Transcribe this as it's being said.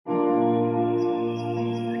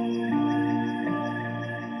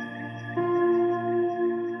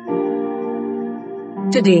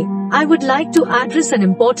Today, I would like to address an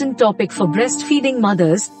important topic for breastfeeding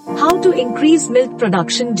mothers: how to increase milk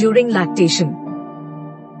production during lactation.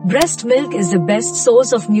 Breast milk is the best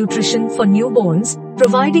source of nutrition for newborns,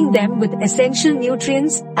 providing them with essential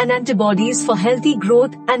nutrients and antibodies for healthy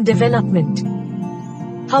growth and development.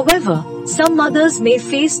 However, some mothers may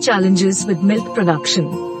face challenges with milk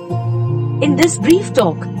production. In this brief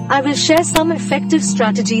talk, I will share some effective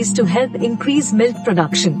strategies to help increase milk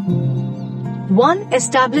production. 1.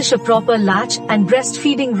 Establish a proper latch and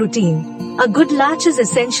breastfeeding routine. A good latch is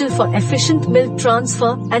essential for efficient milk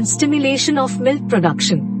transfer and stimulation of milk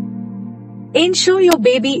production. Ensure your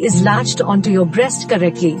baby is latched onto your breast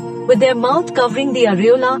correctly, with their mouth covering the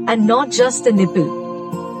areola and not just the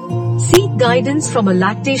nipple. Seek guidance from a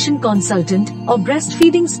lactation consultant or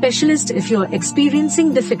breastfeeding specialist if you are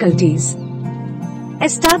experiencing difficulties.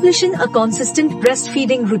 Establishing a consistent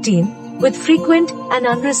breastfeeding routine, with frequent and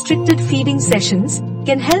unrestricted feeding sessions,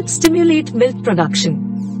 can help stimulate milk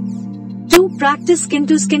production. 2. Practice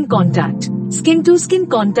skin-to-skin contact. Skin-to-skin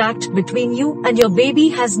contact between you and your baby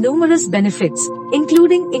has numerous benefits,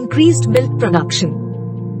 including increased milk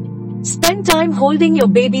production. Spend time holding your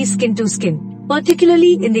baby skin-to-skin,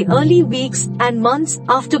 particularly in the early weeks and months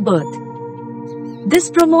after birth.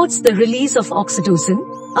 This promotes the release of oxytocin,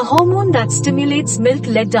 a hormone that stimulates milk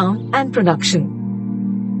letdown and production.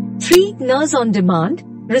 3. Nurse on demand.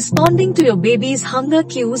 Responding to your baby's hunger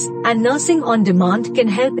cues and nursing on demand can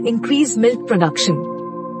help increase milk production.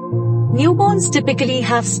 Newborns typically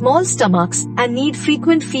have small stomachs and need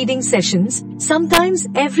frequent feeding sessions, sometimes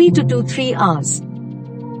every 2 to 3 hours.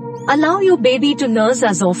 Allow your baby to nurse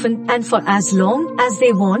as often and for as long as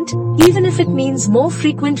they want, even if it means more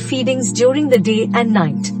frequent feedings during the day and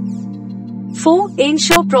night. 4.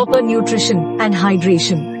 Ensure proper nutrition and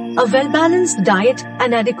hydration. A well-balanced diet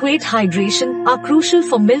and adequate hydration are crucial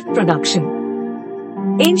for milk production.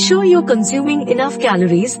 Ensure you're consuming enough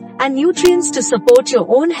calories and nutrients to support your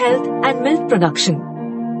own health and milk production.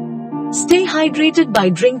 Stay hydrated by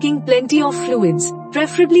drinking plenty of fluids,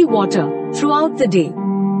 preferably water, throughout the day.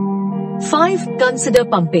 5. Consider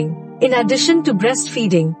pumping. In addition to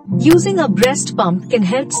breastfeeding, using a breast pump can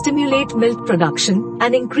help stimulate milk production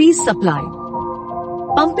and increase supply.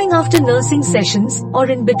 Pumping after nursing sessions or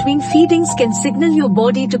in between feedings can signal your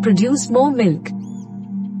body to produce more milk.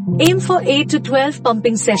 Aim for 8 to 12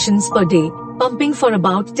 pumping sessions per day, pumping for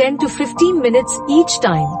about 10 to 15 minutes each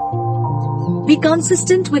time. Be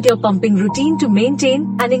consistent with your pumping routine to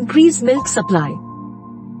maintain and increase milk supply.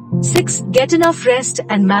 6. Get enough rest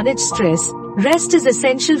and manage stress. Rest is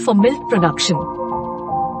essential for milk production.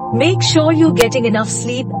 Make sure you're getting enough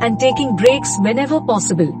sleep and taking breaks whenever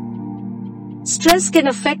possible. Stress can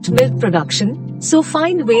affect milk production, so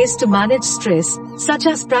find ways to manage stress, such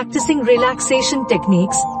as practicing relaxation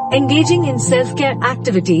techniques, engaging in self-care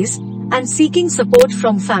activities, and seeking support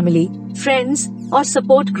from family, friends, or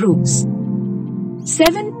support groups.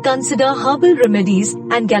 7. Consider herbal remedies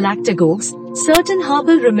and galactagogues. Certain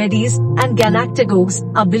herbal remedies and galactagogues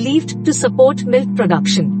are believed to support milk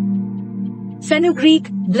production. Fenugreek,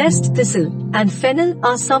 blessed thistle, and fennel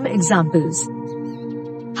are some examples.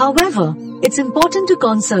 However, it's important to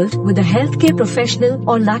consult with a healthcare professional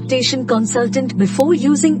or lactation consultant before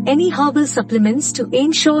using any herbal supplements to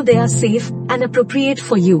ensure they are safe and appropriate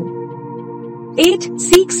for you. 8.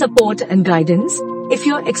 Seek support and guidance. If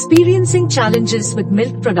you're experiencing challenges with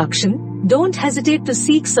milk production, don't hesitate to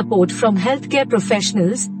seek support from healthcare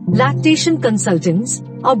professionals, lactation consultants,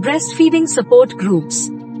 or breastfeeding support groups.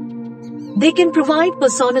 They can provide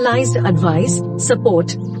personalized advice,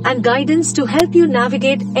 support, and guidance to help you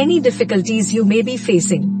navigate any difficulties you may be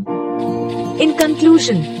facing. In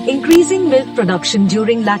conclusion, increasing milk production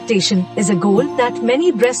during lactation is a goal that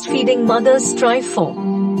many breastfeeding mothers strive for.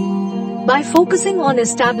 By focusing on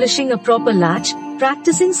establishing a proper latch,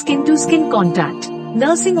 practicing skin-to-skin contact,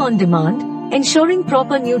 nursing on demand, ensuring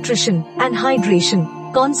proper nutrition and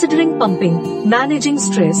hydration, considering pumping, managing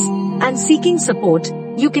stress, and seeking support,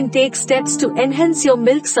 you can take steps to enhance your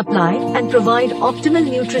milk supply and provide optimal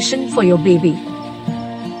nutrition for your baby.